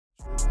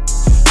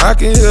I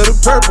can hear the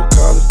purple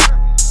calling.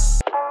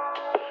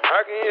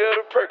 I can hear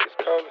the Perkyy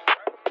calling.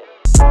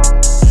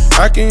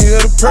 I can hear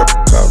the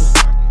purple calling.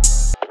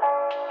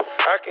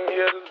 I can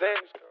hear the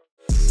things calling.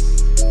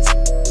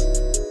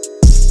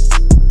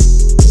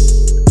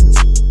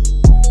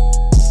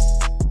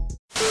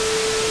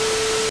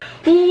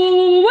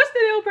 What's the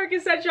deal, Perkyy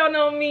set? Y'all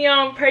know me,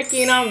 I'm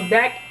Perkyy, and I'm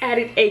back at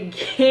it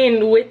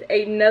again with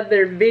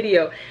another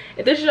video.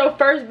 If this is your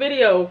first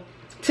video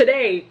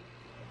today,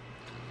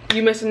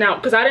 you missing out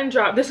because I didn't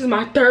drop. This is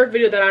my third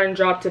video that I didn't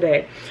drop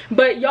today.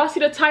 But y'all see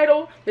the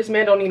title? This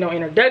man don't need no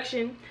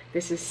introduction.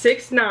 This is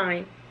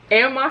 6ix9ine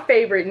and my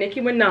favorite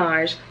Nicki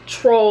Minaj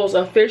TROLLZ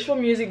official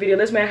music video.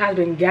 This man has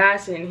been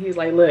gassing. He's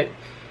like, look,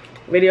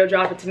 video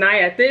dropping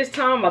tonight at this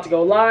time. I'm about to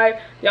go live.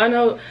 Y'all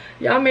know,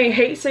 y'all may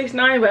hate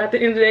 6ix9ine, but at the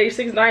end of the day,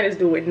 6ix9ine is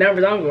doing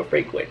numbers. I don't give a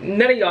freak what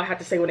none of y'all have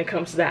to say when it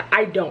comes to that.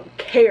 I don't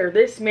care.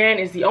 This man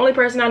is the only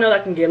person I know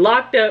that can get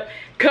locked up,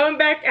 come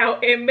back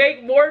out, and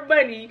make more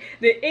money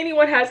than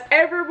anyone has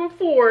ever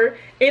before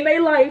in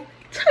their life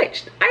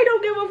touched. I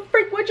don't give a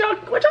freak what y'all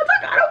talking.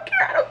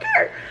 I don't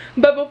care.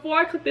 But before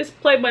I click this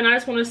play button, I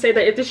just want to say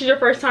that if this is your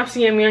first time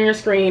seeing me on your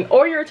screen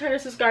or you're a returning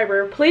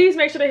subscriber, please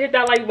make sure to hit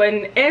that like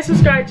button and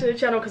subscribe to the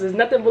channel because there's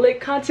nothing but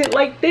lit content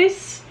like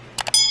this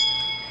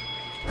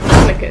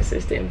on a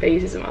consistent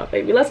basis, my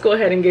baby. Let's go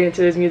ahead and get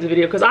into this music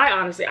video because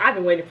I've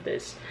been waiting for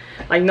this.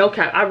 Like, no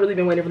cap, I've really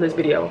been waiting for this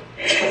video.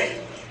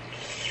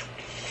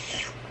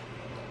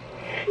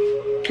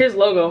 His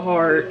logo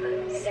hard.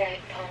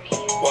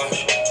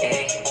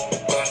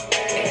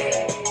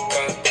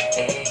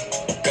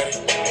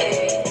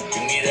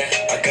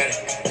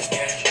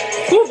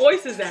 Who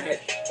voice is that?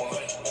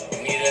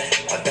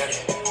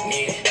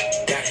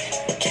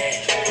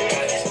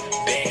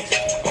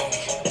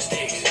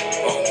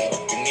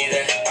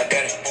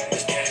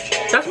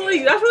 That's really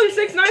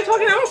 6ix9ine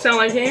talking. I don't sound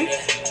like him.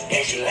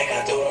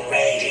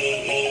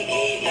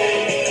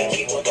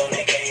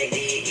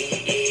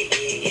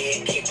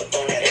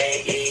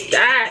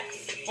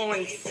 Stacks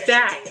on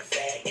stacks.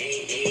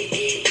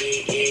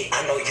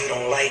 I know you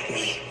don't like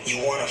me.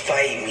 You wanna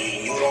fight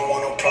me. You don't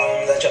want no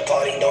problems at your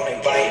party. Don't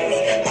invite me.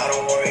 I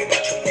don't worry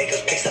about you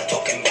niggas. Please stop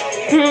talking about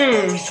me.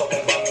 He's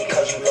talking about me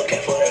cause you looking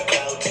for the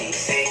clout.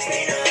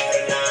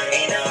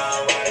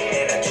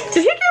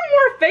 Did he get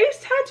more face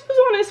tattoos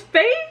on his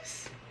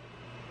face?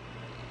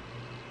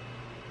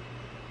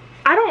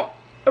 I don't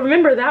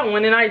remember that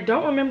one, and I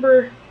don't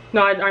remember.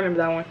 No, I remember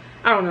that one.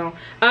 I don't know.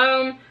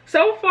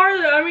 So far,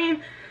 I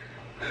mean,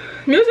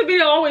 music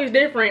video always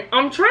different.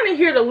 I'm trying to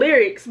hear the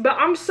lyrics, but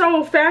I'm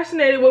so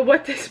fascinated with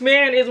what this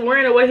man is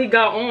wearing and what he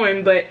got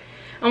on. But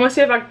I'm gonna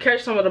see if I can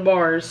catch some of the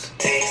bars.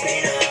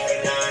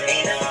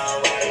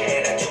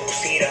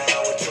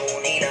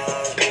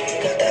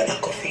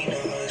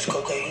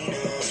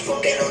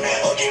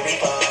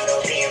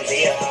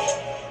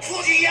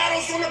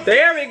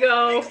 There we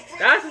go.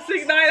 That's the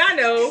 6ix9ine I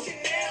know.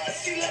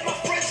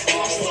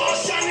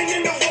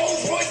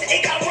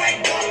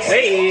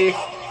 Hey.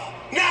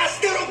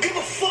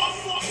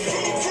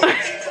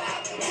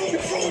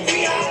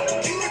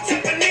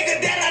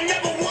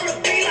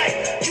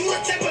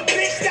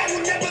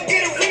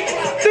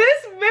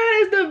 This man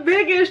is the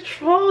biggest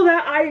troll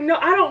that I know.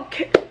 I don't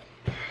care.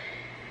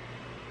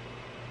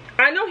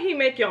 I know he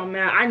make y'all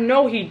mad. I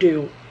know he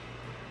do.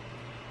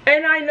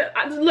 And I know,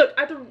 look,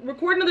 at the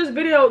recording of this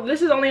video,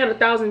 this is only at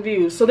 1,000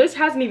 views, so this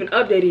hasn't even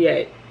updated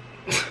yet.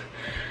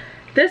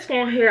 This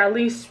gonna hit at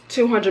least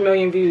 200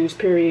 million views,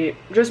 period.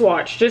 Just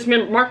watch. Just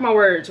mark my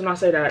words when I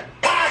say that.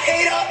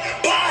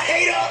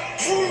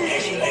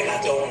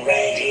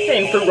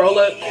 Ain't fruit roll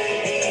up.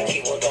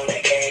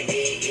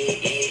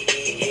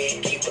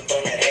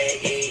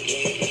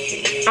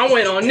 I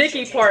went on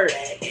Nicki part.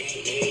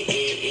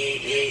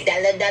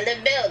 Dollar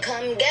bill,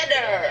 come get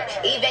her.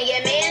 Even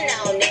your man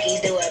know Nicki's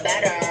do it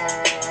better.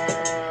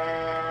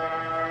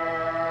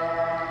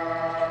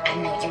 I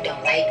know you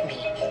don't like me.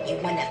 You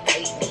wanna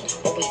fight me.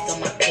 Always on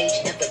my page,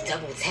 never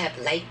double tap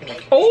like me.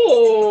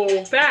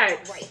 Oh,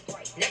 facts.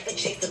 Never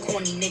chase a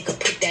corny nigga,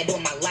 put that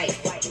on my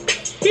life.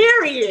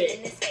 Period.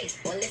 In his face,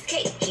 well, it's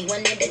cake. He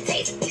wanted the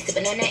taste. We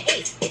sipping on that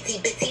ace. Itty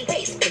bitty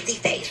waist, pretty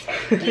face.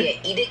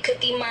 Yeah, eat it,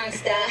 Cookie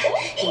Monster.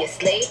 He a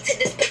slave to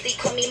this pussy,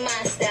 call me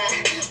monster.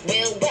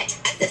 Real wet,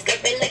 I just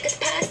slurp it like it's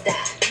pasta.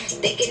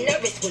 They get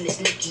nervous when it's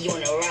Nicki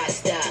on a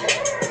roster.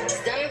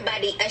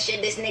 Somebody usher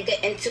this nigga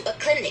into a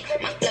clinic.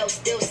 My flow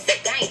still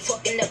sick, I ain't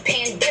talking the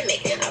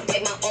pandemic. I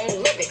write my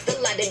own lyrics,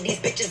 a lot of these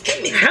bitches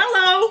gimmicks.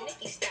 Hello.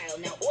 Nicki style,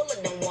 now all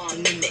of them want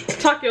mimic.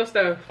 Talk your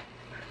stuff.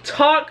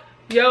 Talk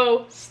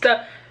your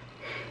stuff.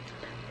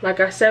 Like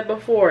I said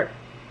before,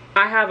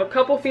 I have a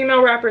couple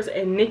female rappers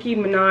and Nicki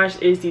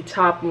Minaj is the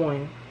top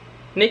one.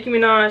 Nicki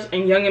Minaj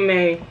and Young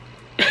M.A.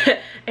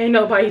 Ain't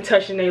nobody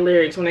touching their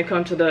lyrics when it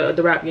comes to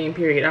the rap game,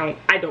 period.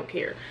 I don't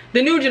care.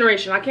 The new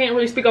generation, I can't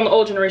really speak on the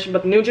old generation,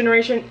 but the new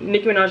generation,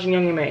 Nicki Minaj and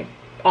Young M.A.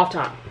 Off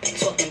top.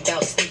 Talking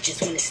about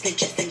snitches when it's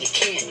snitches and you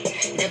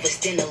can't. Never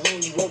stand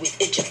alone, you always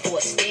itching for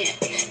a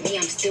stamp. Me,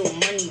 I'm still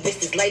money,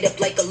 wrist is light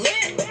up like a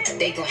lamp.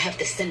 They gon' have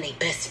to send their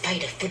best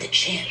fighter for the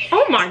champ.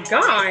 Oh my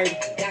God.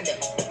 I got them,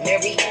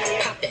 Mary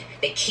poppin'.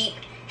 They keep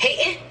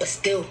hating, but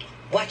still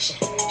watching.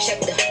 Check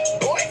the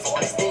boards,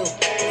 I'm still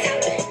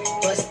tapping.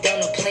 Bust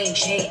down a plain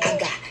chain, I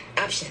got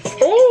options.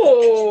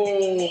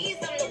 Oh. I'm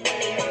the one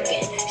they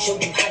mocking.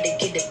 Showed you how to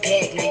get the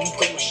bag, now you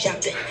go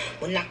shopping.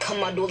 When I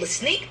come out, all the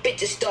sneak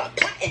bitches start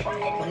plotting.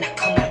 When I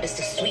come out, it's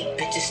a sweet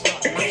bitches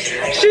start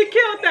watching. She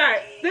killed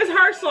that. This is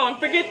her song.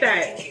 Forget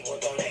that.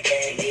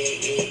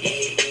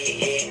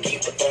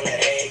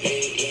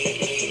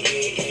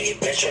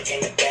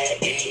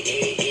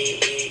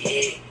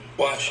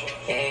 Watch,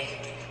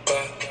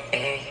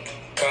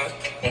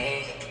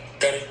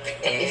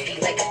 If you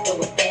like, I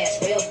throw it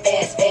fast, real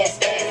fast,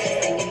 fast,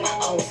 fast. Singing my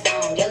old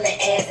song, yelling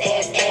ass,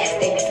 ass, ass.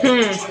 They be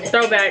trying to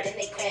throwback. Then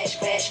they crash,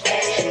 crash,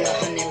 crash. Kill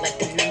 100 like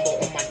the number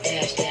on my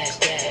dash, dash,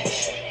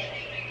 dash.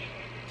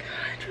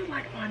 I do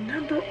like my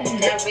number on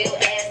That real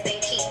ass, they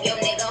keep your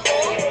nigga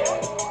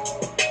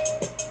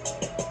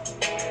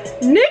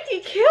home. Nicki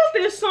killed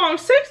this song.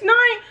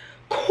 6ix9ine,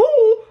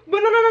 cool, but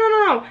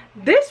no.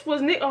 This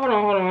was Nick. Hold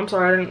on. I'm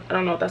sorry. I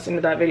don't know if that's into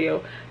that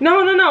video.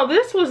 No.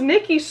 This was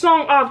Nicki's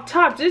song off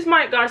top. This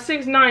might got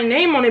 6ix9ine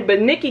name on it,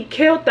 but Nicki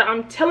killed that.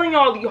 I'm telling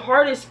y'all, the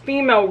hardest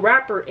female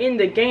rapper in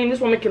the game.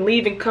 This woman can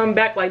leave and come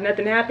back like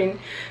nothing happened.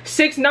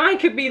 6ix9ine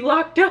could be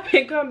locked up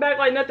and come back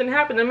like nothing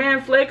happened. The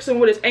man flexing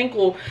with his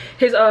ankle,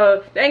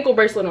 the ankle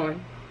bracelet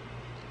on.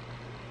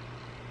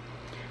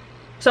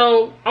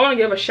 So I want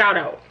to give a shout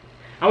out.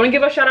 I want to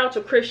give a shout out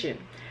to Christian,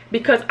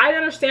 because I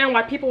understand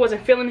why people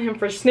wasn't feeling him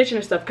for snitching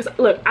and stuff. Because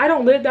look, I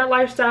don't live that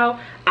lifestyle,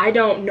 I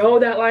don't know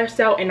that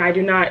lifestyle, and I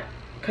do not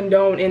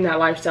condone in that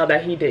lifestyle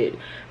that he did.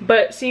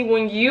 But see,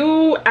 when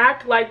you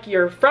act like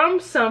you're from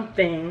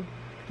something,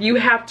 you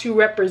have to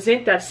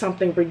represent that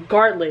something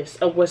regardless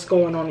of what's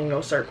going on in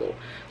your circle.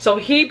 So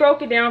he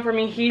broke it down for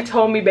me. He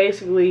told me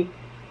basically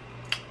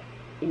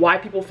why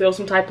people feel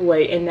some type of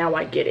way, and now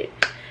I get it.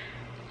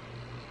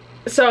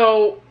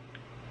 So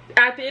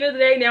at the end of the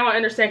day, now I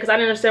understand, because I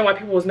didn't understand why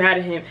people was mad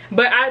at him.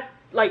 But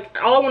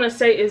all I want to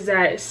say is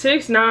that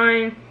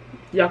 6ix9ine,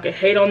 y'all can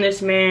hate on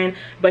this man,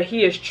 but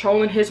he is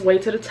trolling his way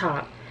to the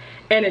top,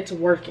 and it's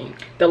working.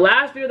 The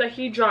last video that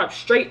he dropped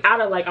straight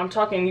out of, like, I'm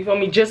talking, you feel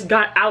me, just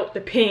got out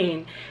the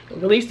pen,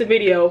 released the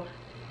video,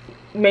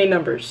 made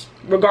numbers,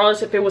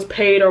 regardless if it was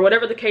paid or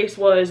whatever the case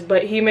was,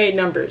 but he made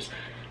numbers.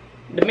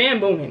 The man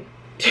booming.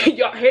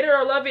 Y'all hate it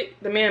or love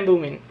it, the man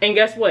booming. And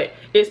guess what?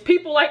 It's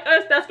people like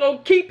us that's gonna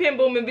keep him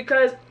booming,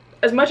 because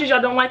as much as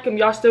y'all don't like him,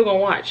 y'all still gonna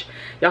watch.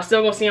 Y'all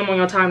still gonna see him on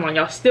your timeline.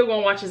 Y'all still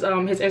gonna watch his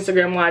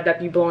Instagram live that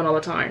be blowing all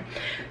the time.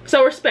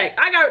 So respect.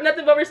 I got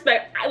nothing but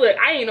respect. Look,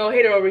 I ain't no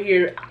hater over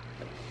here.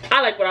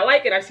 I like what I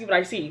like and I see what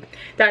I see.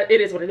 That it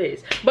is what it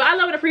is. But I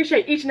love and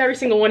appreciate each and every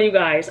single one of you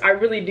guys. I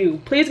really do.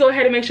 Please go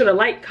ahead and make sure to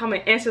like,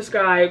 comment, and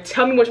subscribe.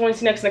 Tell me what you want to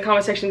see next in the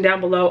comment section down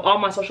below. All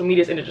my social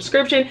media is in the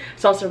description.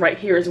 It's also right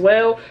here as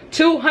well.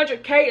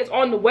 200K is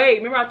on the way.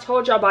 Remember I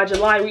told y'all by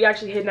July we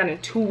actually hitting that in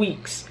 2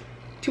 weeks.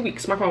 2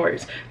 weeks, mark my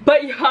words.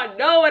 But y'all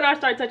know when I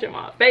start touching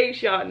my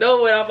face, y'all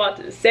know what I'm about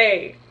to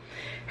say.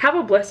 Have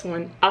a blessed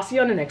one. I'll see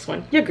you on the next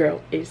one. Your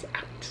girl is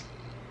out.